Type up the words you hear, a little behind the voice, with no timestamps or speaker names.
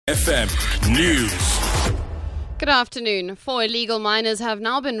FM News. Good afternoon. 4 illegal miners have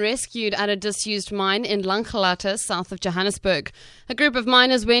now been rescued at a disused mine in Langlaagte, south of Johannesburg. A group of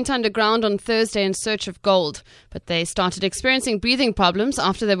miners went underground on Thursday in search of gold, but they started experiencing breathing problems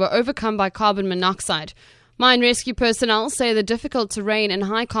after they were overcome by carbon monoxide. Mine rescue personnel say the difficult terrain and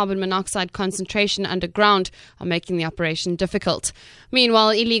high carbon monoxide concentration underground are making the operation difficult.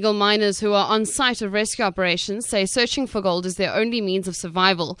 Meanwhile, illegal miners who are on site of rescue operations say searching for gold is their only means of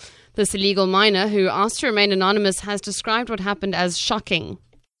survival. This illegal miner, who asked to remain anonymous, has described what happened as shocking.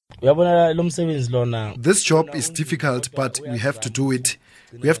 This job is difficult, but we have to do it.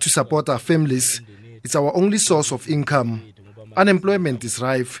 We have to support our families. It's our only source of income. Unemployment is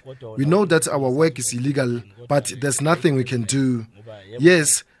rife. We know that our work is illegal, but there's nothing we can do.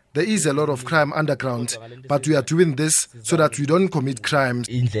 Yes, there is a lot of crime underground, but we are doing this so that we don't commit crimes.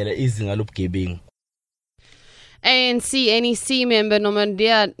 ANC NEC member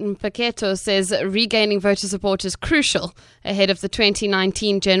Nomandia Mfaketo says regaining voter support is crucial ahead of the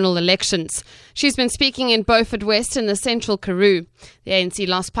 2019 general elections. She's been speaking in Beaufort West in the central Karoo. The ANC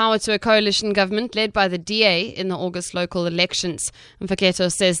lost power to a coalition government led by the DA in the August local elections.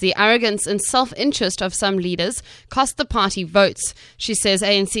 Mfaketo says the arrogance and self-interest of some leaders cost the party votes. She says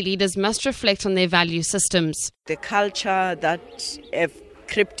ANC leaders must reflect on their value systems. The culture that have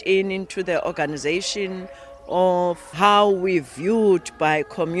crept into the organization, of how we're viewed by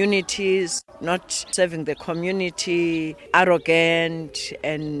communities, not serving the community, arrogant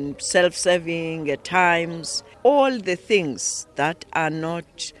and self-serving at times, all the things that are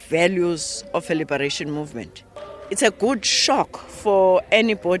not values of a liberation movement. It's a good shock for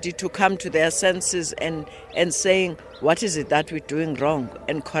anybody to come to their senses and saying, what is it that we're doing wrong,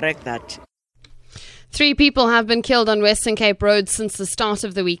 and correct that. 3 people have been killed on Western Cape roads since the start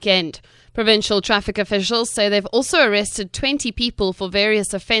of the weekend. Provincial traffic officials say they've also arrested 20 people for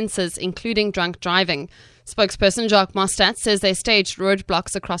various offences, including drunk driving. Spokesperson Jacques Mostert says they staged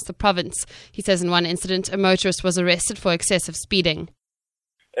roadblocks across the province. He says in one incident, a motorist was arrested for excessive speeding.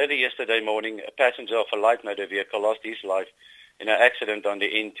 Early yesterday morning, a passenger of a light motor vehicle lost his life in an accident on the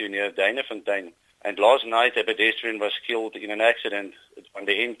N2 near Duinefontein. And last night, a pedestrian was killed in an accident on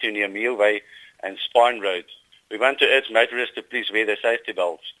the N2 near Mealway and Spine Road. We want to urge motorists to please wear their safety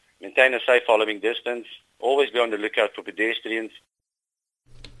belts, maintain a safe following distance, always be on the lookout for pedestrians.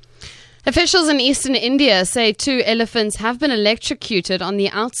 Officials in eastern India say 2 elephants have been electrocuted on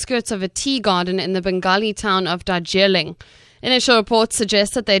the outskirts of a tea garden in the Bengali town of Darjeeling. Initial reports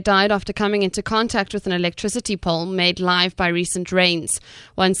suggest that they died after coming into contact with an electricity pole made live by recent rains.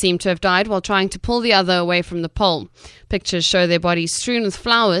 One seemed to have died while trying to pull the other away from the pole. Pictures show their bodies strewn with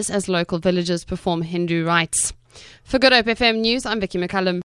flowers as local villagers perform Hindu rites. For Good Hope FM News, I'm Vicky McCullum.